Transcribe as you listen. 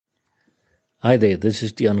Hi there, this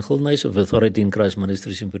is Tian Gilnys of Authority in Christ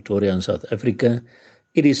Ministries in Pretoria in South Africa.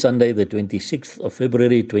 It is Sunday, the 26th of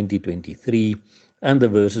February, 2023, and the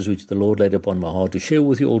verses which the Lord laid upon my heart to share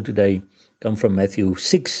with you all today come from Matthew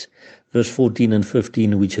 6, verse 14 and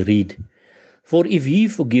 15, which read, "For if ye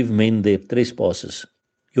forgive men their trespasses,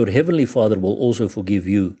 your heavenly Father will also forgive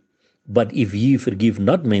you. But if ye forgive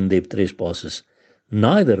not men their trespasses,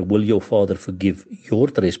 neither will your Father forgive your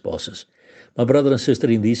trespasses." My brother and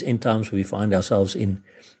sister, in these end times we find ourselves in,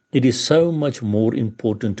 it is so much more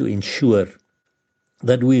important to ensure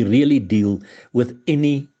that we really deal with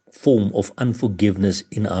any form of unforgiveness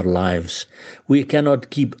in our lives. We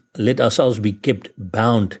cannot let ourselves be kept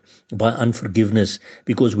bound by unforgiveness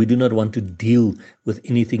because we do not want to deal with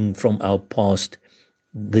anything from our past.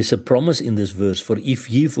 There's a promise in this verse, for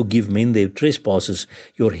if ye forgive men their trespasses,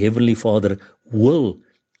 your heavenly Father will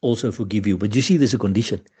also forgive you. But you see, there's a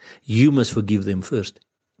condition. You must forgive them first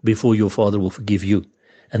before your Father will forgive you.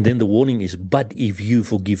 And then the warning is, but if you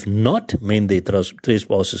forgive not men their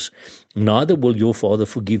trespasses, neither will your Father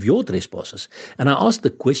forgive your trespasses. And I ask the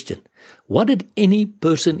question, what did any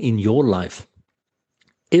person in your life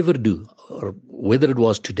ever do, or whether it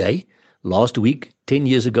was today, last week, 10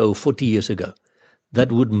 years ago, 40 years ago,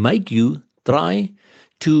 that would make you try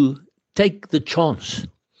to take the chance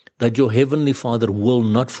that your heavenly Father will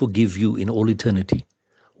not forgive you in all eternity?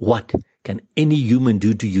 What can any human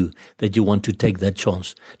do to you that you want to take that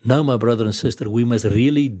chance? No, my brother and sister, we must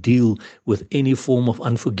really deal with any form of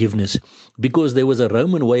unforgiveness, because there was a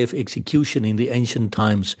Roman way of execution in the ancient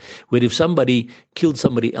times where if somebody killed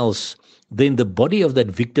somebody else, then the body of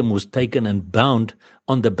that victim was taken and bound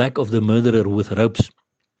on the back of the murderer with ropes.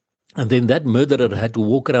 And then that murderer had to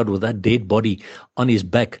walk around with that dead body on his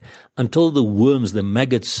back until the worms, the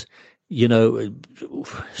maggots,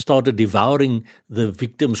 started devouring the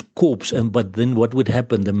victim's corpse. But then what would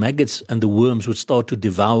happen? The maggots and the worms would start to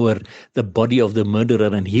devour the body of the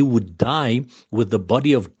murderer, and he would die with the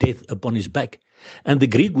body of death upon his back. And the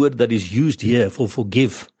Greek word that is used here for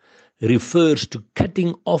forgive refers to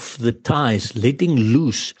cutting off the ties, letting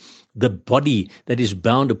loose the body that is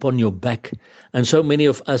bound upon your back. And so many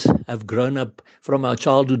of us have grown up from our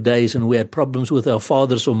childhood days, and we had problems with our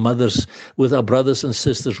fathers or mothers, with our brothers and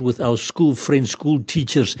sisters, with our school friends, school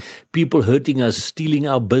teachers, people hurting us, stealing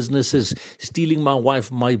our businesses, stealing my wife,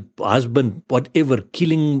 my husband, whatever,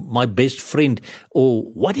 killing my best friend, or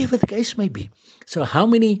whatever the case may be. So how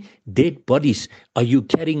many dead bodies are you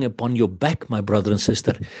carrying upon your back, my brother and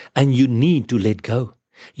sister? And you need to let go.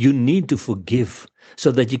 You need to forgive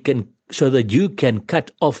so that you can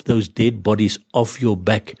cut off those dead bodies off your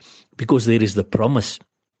back, because there is the promise.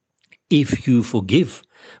 If you forgive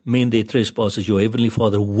men their trespasses, your heavenly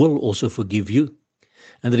Father will also forgive you.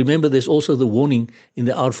 And remember, there's also the warning in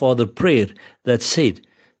the Our Father prayer that said,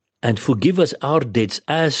 and forgive us our debts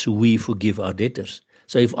as we forgive our debtors.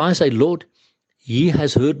 So if I say, Lord, he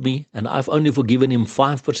has hurt me and I've only forgiven him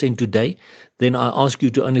 5% today, then I ask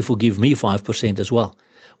you to only forgive me 5% as well.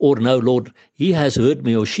 Or no, Lord, he has hurt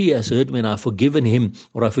me or she has hurt me and I've forgiven him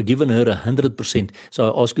or I've forgiven her 100%.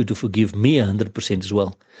 So I ask you to forgive me 100% as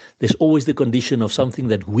well. There's always the condition of something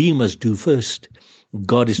that we must do first.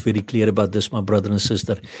 God is very clear about this, my brother and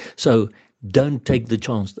sister. So don't take the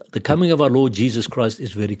chance. The coming of our Lord Jesus Christ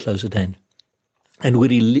is very close at hand. And we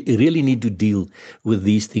really need to deal with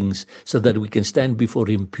these things so that we can stand before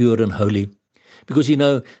him pure and holy. Because,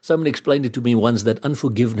 someone explained it to me once that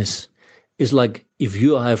unforgiveness is like, if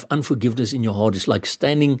you have unforgiveness in your heart, it's like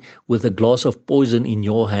standing with a glass of poison in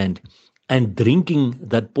your hand and drinking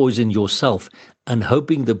that poison yourself and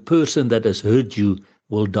hoping the person that has hurt you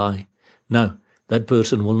will die. No, that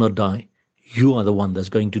person will not die. You are the one that's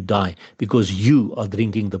going to die because you are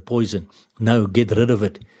drinking the poison. No, get rid of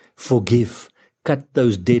it. Forgive. Cut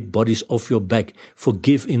those dead bodies off your back.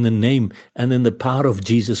 Forgive in the name and in the power of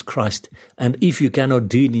Jesus Christ. And if you cannot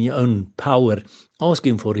do it in your own power, ask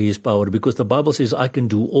him for his power, because the Bible says, I can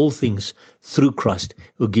do all things through Christ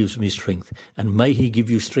who gives me strength. And may he give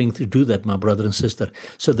you strength to do that, my brother and sister,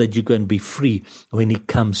 so that you can be free when he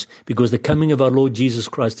comes, because the coming of our Lord Jesus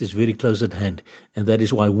Christ is very close at hand. And that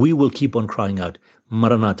is why we will keep on crying out,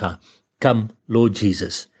 Maranatha, come, Lord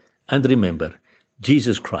Jesus. And remember,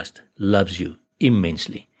 Jesus Christ loves you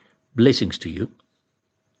immensely. Blessings to you.